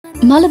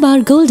Malabar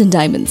Gold and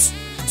Diamonds.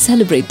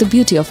 Celebrate the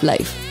beauty of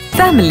life.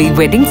 Family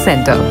Wedding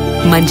Center.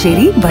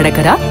 Mancheri,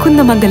 Vadakara,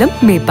 Kundamangalam,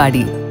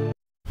 Mepadi.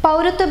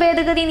 പൗരത്വ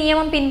ഭേദഗതി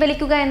നിയമം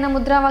പിൻവലിക്കുക എന്ന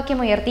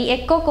മുദ്രാവാക്യമുയർത്തി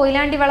echo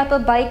Koyilandy വളപ്പ്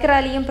bike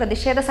റാലിയും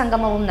പ്രതിഷേധ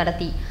സംഗമവും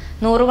നടത്തി.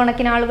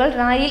 നൂറുകണക്കിന് ആളുകൾ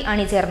റാലിയിൽ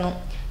അണിചേർന്നു.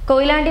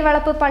 കൊയിലാണ്ടി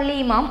വളപ്പ് പള്ളി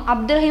ഇമാം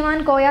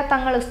അബ്ദുറഹിമാൻ കോയ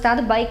തങ്ങൾ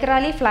ഉസ്താദ് ബൈക്ക്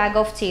റാലി ഫ്ലാഗ്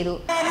ഓഫ് ചെയ്തു.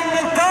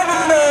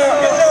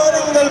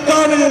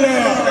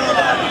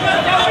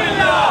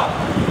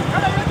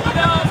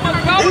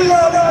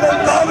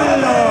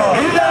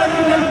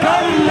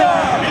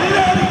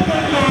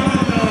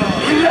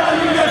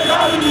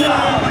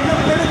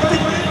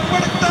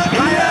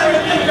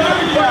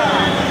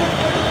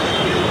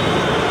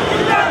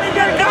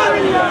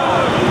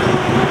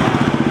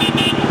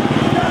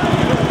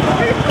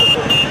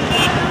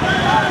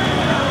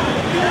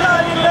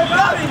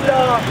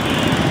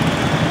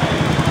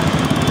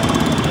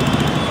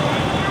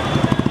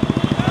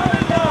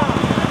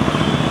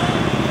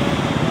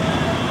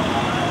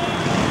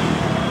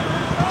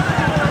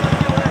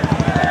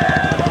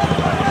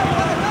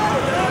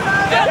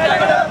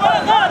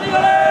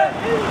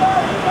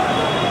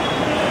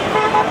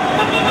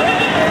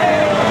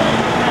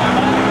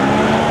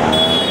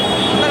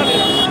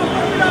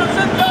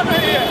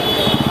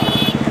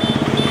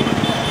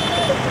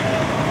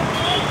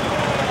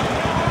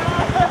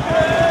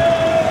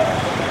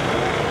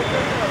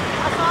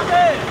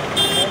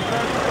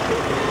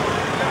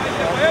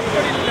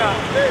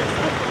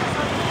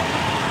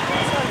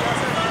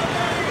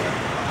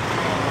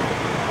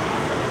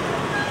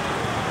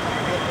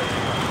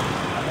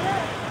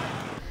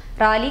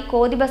 റാലി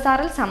കോതി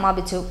ബസാറിൽ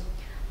സമാപിച്ചു.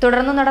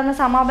 തുടർന്നു നടന്ന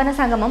സമാപന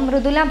സംഗമം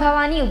മൃദുല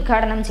ഭവാനി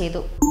ഉദ്ഘാടനം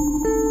ചെയ്തു.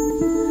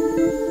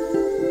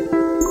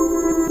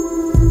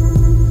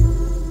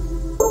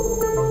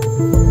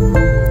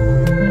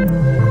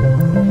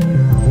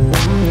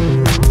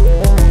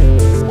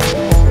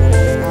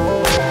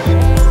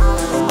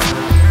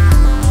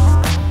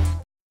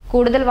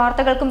 കൂടുതൽ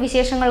വാർത്തകൾക്കും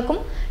വിശേഷങ്ങൾക്കും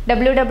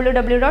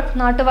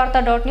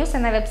www.natuvartha.news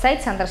എന്ന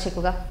വെബ്സൈറ്റ്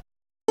സന്ദർശിക്കുക.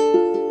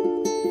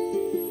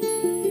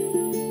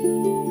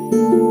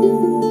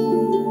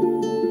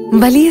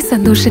 വലിയ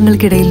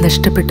സന്തോഷങ്ങൾക്കിടയിൽ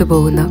നഷ്ടപ്പെട്ടു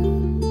പോകുന്ന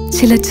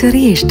ചില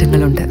ചെറിയ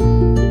ഇഷ്ടങ്ങളുണ്ട്.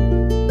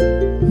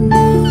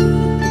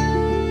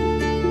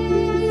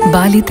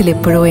 ബാല്യത്തിൽ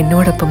എപ്പോഴോ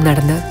എന്നോടൊപ്പം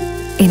നടന്ന്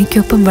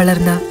എനിക്കൊപ്പം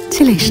വളർന്ന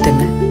ചില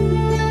ഇഷ്ടങ്ങൾ.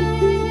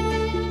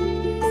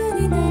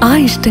 ആ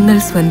ഇഷ്ടങ്ങൾ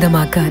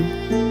സ്വന്തമാക്കാൻ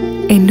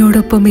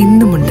എന്നോടൊപ്പം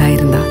എന്നും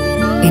ഉണ്ടായിരുന്ന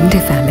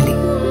എന്റെ ഫാമിലി.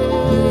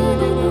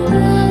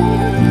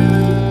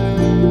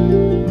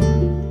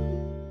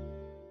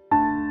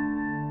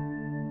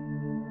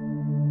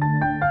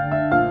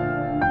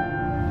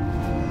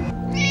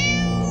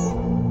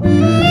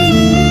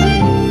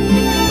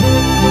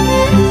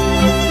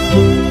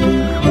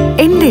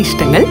 എന്റെ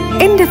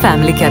ഇഷ്ടങ്ങൾ എന്റെ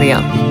ഫാമിലിക്ക്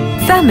അറിയാം.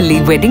 Family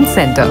wedding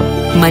centre,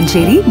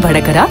 Manjeri,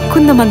 Vadakara,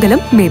 Kunnamangalam,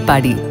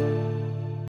 Meppadi.